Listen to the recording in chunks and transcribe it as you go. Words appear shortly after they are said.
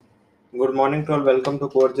Good morning to all. Welcome to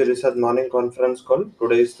Core Research Morning Conference Call.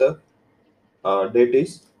 Today is the date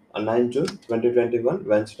is 9 June 2021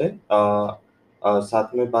 Wednesday.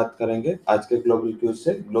 साथ में बात करेंगे आज के ग्लोबल क्यूज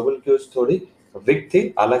से। ग्लोबल क्यूज थोड़ी वीक थी,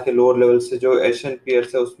 हालांकि लोअर लेवल से जो एशियन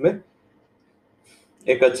पीयर्स है उसमें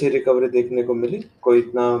एक अच्छी रिकवरी देखने को मिली। कोई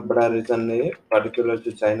इतना बड़ा रीजन नहीं है। पर्टिकुलर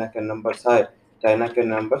जो चाइना के नंबर्स आए, चाइना के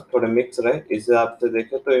नंबर्स थोड़े मिक्स रहे। इस हिसाब से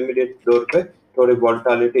देखें तो इमीडिएट तौर पे थोड़ी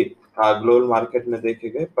वोलेटिलिटी ग्लोबल मार्केट में देखे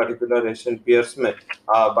गए, पर्टिकुलर एशियन पीयर्स में।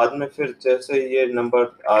 बाद में फिर जैसे ये नंबर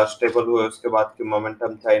स्टेबल हुए, उसके बाद की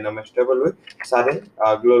मोमेंटम चाइना में स्टेबल हुए, सारे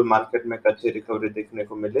ग्लोबल मार्केट में अच्छी रिकवरी देखने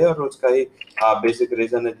को मिले। और उसका ही बेसिक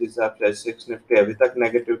रीजन है जिस हिसाब से एसएक्स निफ्टी अभी तक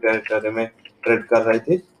नेगेटिव टेरिटरी में ट्रेड कर रही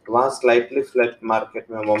थी, वहां स्लाइटली फ्लैट मार्केट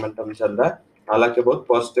में मोमेंटम चल रहा है। हालांकि बहुत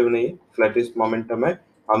पॉजिटिव नहीं है, फ्लैटिश मोमेंटम है।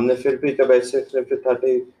 हमने फिर भी जब एसएक्स निफ्टी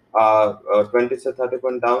 20 से 30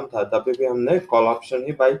 पॉइंट डाउन था, तभी भी हमने call option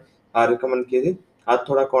he by recommend की थी। आज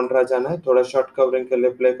थोड़ा कॉन्ट्रा जाना है, थोड़ा शॉर्ट कवरिंग के लिए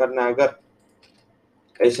प्ले करना है। अगर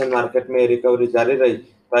एशियन मार्केट में रिकवरी जारी रही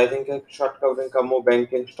तो आई थिंक एक शॉर्ट कवरिंग का मूव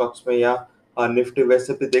बैंकिंग स्टॉक्स में या निफ्टी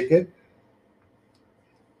वैसे भी देखे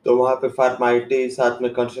तो वहां पे फार्मा आईटी, साथ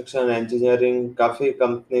में कंस्ट्रक्शन इंजीनियरिंग, काफी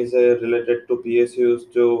कंपनी से रिलेटेड टू पीएसयूज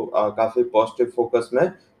जो काफी पॉजिटिव फोकस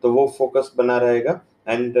में, तो वो फोकस बना रहेगा।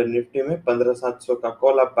 एंड निफ्टी में 15,700 का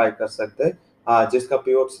कॉल आप बाय कर सकते हैं, जिसका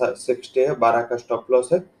पीओ 60 है, 12 का स्टॉप लॉस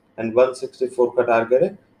है एंड 164 का टारगेट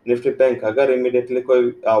है। निफ्टी बैंक अगर इमीडिएटली कोई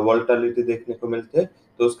वोलेटिलिटी देखने को मिलती है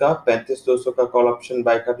तो उसका 35,200 का कॉल ऑप्शन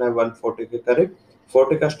बाय करना है 140 के करीब,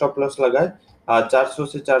 40 का स्टॉप लॉस लगाए। 400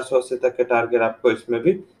 से 480 तक के टारगेट आपको इसमें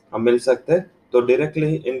भी मिल सकते हैं। तो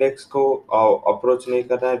डायरेक्टली इंडेक्स को अप्रोच नहीं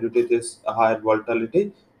करना है due to this higher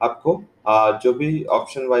volatility. आपको जो भी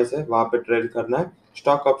ऑप्शन वाइज है वहां पे ट्रेड करना है।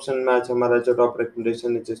 स्टॉक ऑप्शन में आज हमारा जो टॉप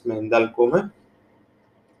रिकमेंडेशन है, जिसमें हिंदाल्को में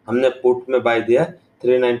हमने पुट में बाय दिया है,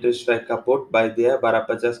 390 स्ट्राइक का पुट बाय दिया है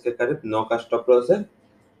 1250 के करीब, 9 का स्टॉप लॉस है,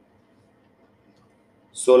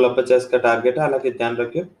 1650 का टारगेट है। हालांकि ध्यान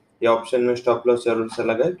रखिए ये ऑप्शन में स्टॉप लॉस जरूर से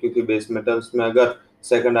लगाए, क्योंकि बेस मेटल्स में अगर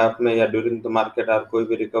सेकंड हाफ में या ड्यूरिंग द मार्केट आर कोई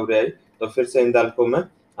भी रिकवरी आई तो फिर से हिंदाल्को में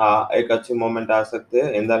एक अच्छी मोमेंट आ सकते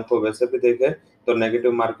हैं। हिंदाल्को वैसे भी देखे तो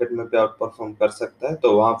नेगेटिव मार्केट में भी आउट परफॉर्म कर सकता है,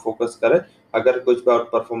 तो वहां फोकस करें। अगर कुछ भी आउट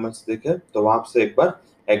परफॉर्मेंस दिखे तो वहां से एक बार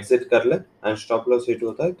एग्जिट कर ले, एंड स्टॉप लॉस हिट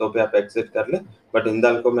होता है तो भी आप एग्जिट कर ले। बट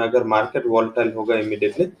हिंदाल्को में अगर मार्केट वोलेटाइल होगा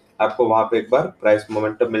इमीडिएटली, आपको वहां पे एक बार प्राइस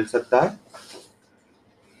मोमेंटम मिल सकता है।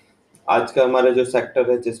 आज का हमारा जो सेक्टर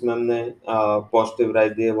है जिसमें हमने पॉजिटिव राय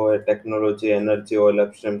दी है वो है टेक्नोलॉजी, एनर्जी, ऑयल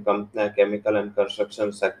अपस्ट्रीम कंपनियां, chemical and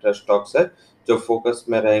construction sector stocks है जो फोकस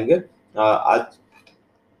में रहेंगे। आज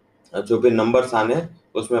जो भी नंबर्स आने हैं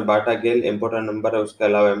उसमें बाटा गेल इंपॉर्टेंट नंबर है, उसके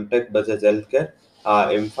अलावा MTech, Bajaj health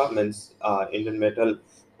care, इंफा means Indian metal,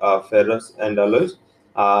 ferrous and alloys,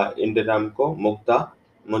 Indian Ramco, Mukta,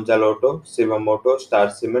 Munjal auto, Shivam auto, star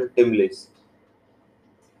cement, टिमलीज,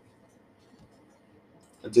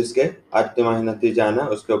 जिसके आज तिमाही नतीजा आना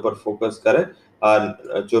उसके ऊपर फोकस करें।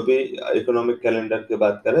 और जो भी इकोनॉमिक कैलेंडर की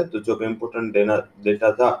बात करें तो जो भी इम्पोर्टेंट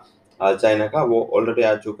डेटा था चाइना का वो ऑलरेडी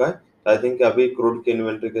आ चुका है। आई थिंक अभी क्रूड की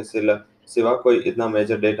इन्वेंट्री के सिवा कोई इतना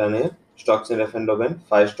मेजर डेटा नहीं है। Stocks in F and Oben,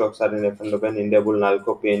 5 stocks are in F and Oben, India bull,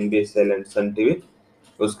 NALCO, PNB, cell and Sun TV.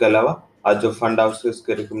 उसके अलावा आज जो फंड हाउसेस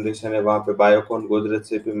के रिकमेंडेशन है वहाँ पे Biocon, Godrej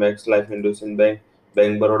CP, Max Life, IndusInd Bank,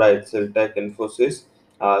 Bank Baroda, HCL Tech, Infosys,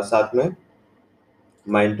 साथ में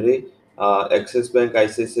Mindtree, Axis Bank,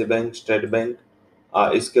 ICICI Bank, State Bank,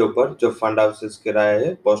 इसके ऊपर जो फंड हाउसेस की राय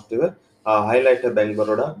है पॉजिटिव है। हाईलाइट है बैंक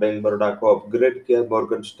बड़ौदा, बैंक बड़ौदा को अपग्रेड किया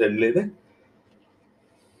मॉर्गन स्टैनली ने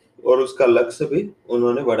और उसका लक्ष्य भी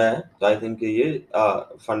उन्होंने बढ़ाया। तो आई थिंक ये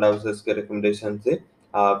फंड हाउसेस के रिकमेंडेशन से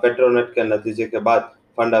पेट्रोनेट के नतीजे के बाद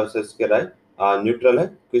फंड हाउसेस की राय न्यूट्रल है।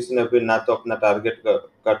 किसी ने भी ना तो अपना टारगेट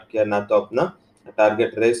कट किया ना तो अपना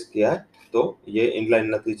टारगेट रेस किया है, तो ये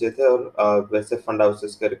इनलाइन नतीजे थे और वैसे फंड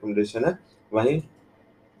हाउसेस के रिकमेंडेशन है। वहीं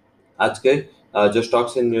आज के जो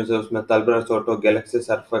स्टॉक्स इन न्यूज है उसमें Talbros Auto, Galaxy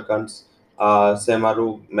Surfactants,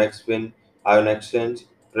 Shemaroo, मैक्सविन, Ion Exchange,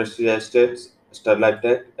 Prestige Estates, Sterlite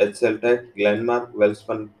Tech, HCL Tech, Glenmark,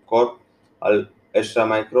 Welspun Corp, Astra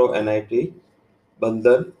Micro, NIT,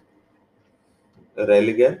 Bandhan,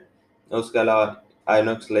 Religare, उसके अलावा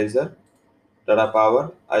Inox Leisure, Tata Power,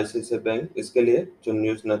 ICICI Bank, इसके लिए जो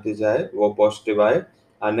न्यूज नतीजा है वो पॉजिटिव आए।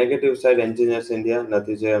 नेगेटिव साइड इंजीनियर्स इंडिया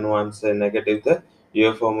नतीजे अनुमान से नेगेटिव थे।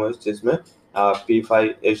 यूएफओ मूव्स जिसमें P5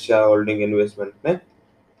 एशिया होल्डिंग इन्वेस्टमेंट ने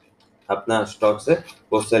अपना स्टॉक से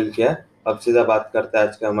वो सेल किया। अब सीधा बात करते हैं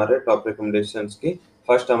आज के हमारे टॉप रिकमेंडेशंस की।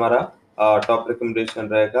 फर्स्ट हमारा टॉप रिकमेंडेशन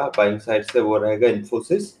रहेगा बाइंग साइड से, वो रहेगा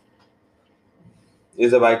Infosys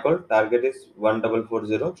is a buy call, target is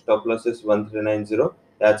 1440, stop loss is 1390।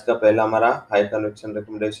 आज का पहला हमारा हाई कन्विक्शन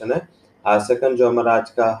रिकमेंडेशन है। सेकंड जो हमारा आज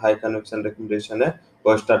का हाई कन्विक्शन रिकमेंडेशन है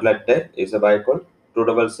वो Sterlite Tech is a buy call,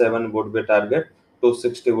 277 would be target,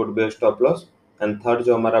 260 would be stop loss. And third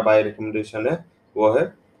जो हमारा बाय रिकमेंडेशन है वो है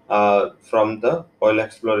from the oil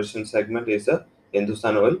exploration segment is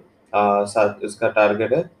Hindustan Oil, साथ इसका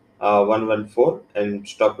टारगेट है 114 एंड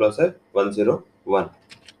स्टॉप लॉस है 101।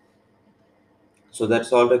 So that's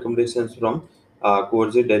all recommendations from Core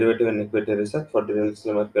Derivative and Equity Research. For details,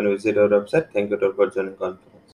 you can visit our website. Thank you all for joining conference.